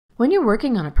When you're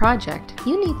working on a project,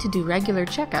 you need to do regular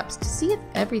checkups to see if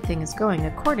everything is going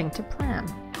according to plan.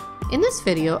 In this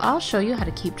video, I'll show you how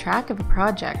to keep track of a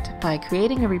project by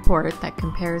creating a report that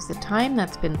compares the time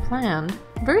that's been planned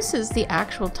versus the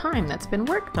actual time that's been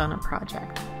worked on a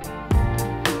project.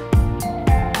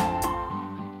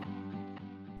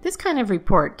 This kind of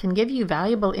report can give you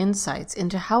valuable insights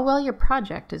into how well your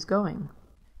project is going.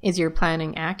 Is your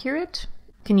planning accurate?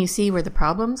 Can you see where the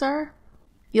problems are?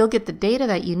 You'll get the data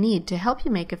that you need to help you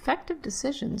make effective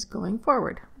decisions going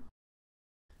forward.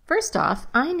 First off,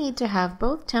 I need to have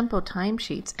both Tempo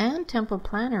timesheets and Tempo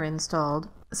Planner installed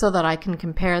so that I can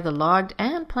compare the logged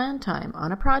and planned time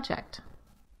on a project.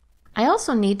 I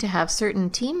also need to have certain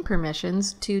team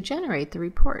permissions to generate the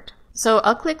report. So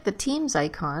I'll click the Teams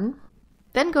icon,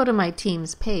 then go to my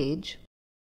Teams page,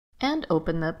 and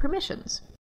open the permissions.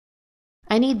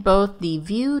 I need both the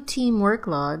View Team Work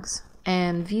Logs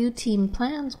and View Team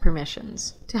Plans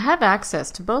permissions to have access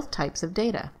to both types of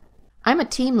data. I'm a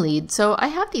team lead, so I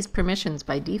have these permissions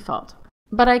by default,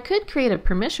 but I could create a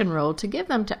permission role to give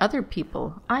them to other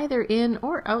people, either in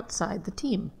or outside the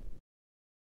team.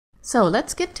 So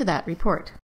let's get to that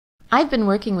report. I've been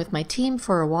working with my team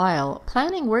for a while,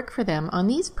 planning work for them on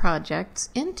these projects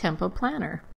in Tempo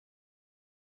Planner.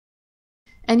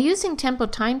 And using Tempo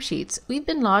timesheets, we've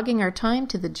been logging our time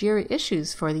to the Jira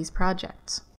issues for these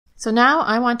projects. So now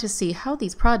I want to see how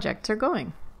these projects are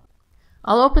going.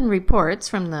 I'll open Reports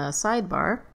from the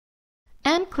sidebar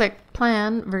and click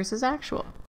Plan versus Actual.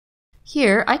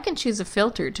 Here I can choose a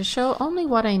filter to show only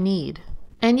what I need,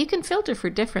 and you can filter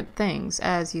for different things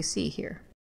as you see here.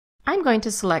 I'm going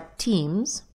to select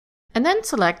Teams and then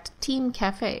select Team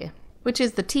Cafe, which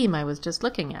is the team I was just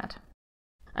looking at.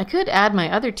 I could add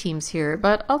my other teams here,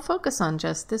 but I'll focus on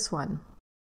just this one.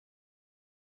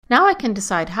 Now I can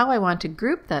decide how I want to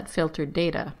group that filtered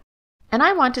data, and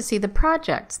I want to see the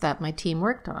projects that my team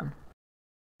worked on.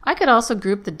 I could also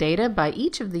group the data by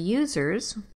each of the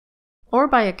users or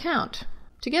by account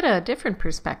to get a different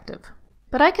perspective.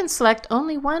 But I can select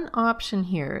only one option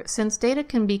here since data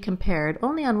can be compared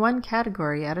only on one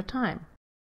category at a time.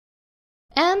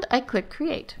 And I click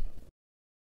Create.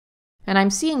 And I'm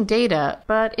seeing data,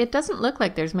 but it doesn't look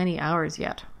like there's many hours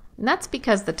yet. And that's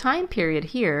because the time period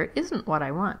here isn't what I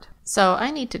want. So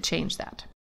I need to change that.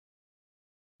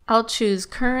 I'll choose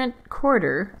Current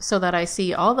Quarter so that I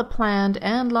see all the planned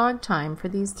and logged time for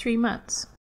these 3 months.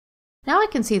 Now I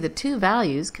can see the two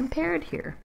values compared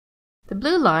here. The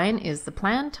blue line is the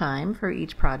planned time for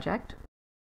each project,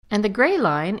 and the gray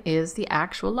line is the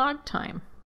actual logged time.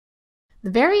 The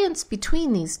variance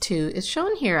between these two is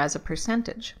shown here as a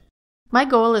percentage. My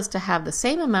goal is to have the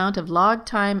same amount of logged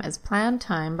time as planned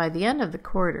time by the end of the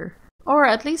quarter, or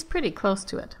at least pretty close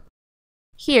to it.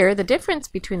 Here, the difference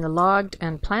between the logged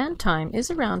and planned time is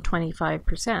around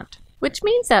 25%, which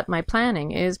means that my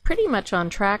planning is pretty much on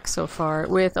track so far,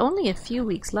 with only a few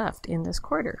weeks left in this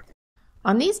quarter.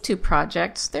 On these two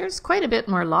projects, there's quite a bit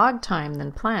more log time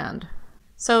than planned,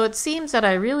 so it seems that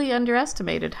I really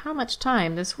underestimated how much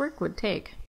time this work would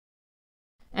take.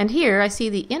 And here I see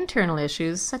the internal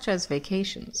issues such as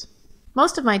vacations.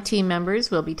 Most of my team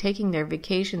members will be taking their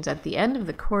vacations at the end of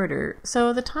the quarter,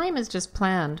 so the time is just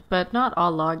planned, but not all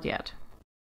logged yet.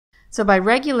 So by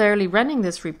regularly running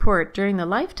this report during the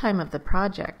lifetime of the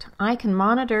project, I can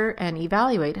monitor and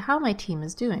evaluate how my team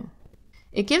is doing.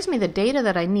 It gives me the data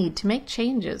that I need to make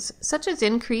changes, such as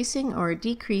increasing or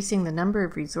decreasing the number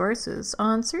of resources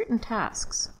on certain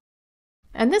tasks.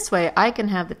 And this way I can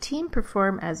have the team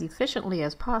perform as efficiently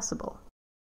as possible.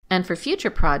 And for future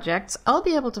projects, I'll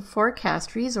be able to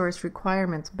forecast resource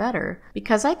requirements better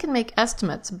because I can make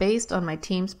estimates based on my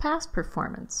team's past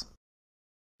performance.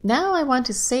 Now I want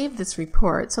to save this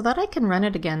report so that I can run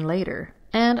it again later,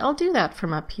 and I'll do that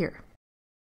from up here.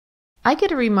 I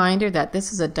get a reminder that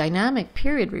this is a dynamic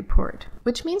period report,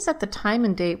 which means that the time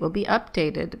and date will be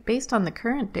updated based on the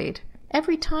current date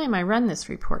every time I run this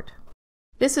report.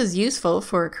 This is useful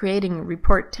for creating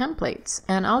report templates,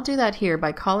 and I'll do that here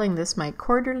by calling this my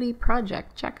quarterly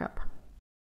project checkup.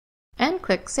 And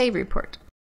click Save Report.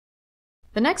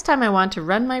 The next time I want to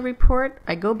run my report,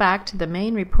 I go back to the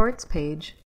main reports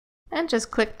page and just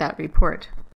click that report,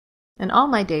 and all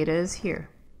my data is here.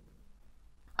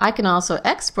 I can also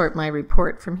export my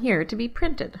report from here to be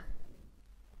printed.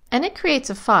 And it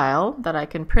creates a file that I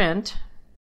can print,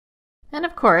 and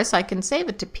of course I can save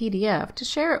it to PDF to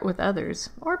share it with others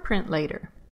or print later.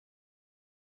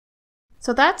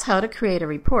 So that's how to create a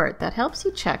report that helps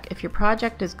you check if your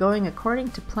project is going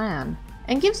according to plan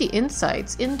and gives you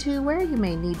insights into where you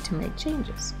may need to make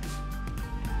changes.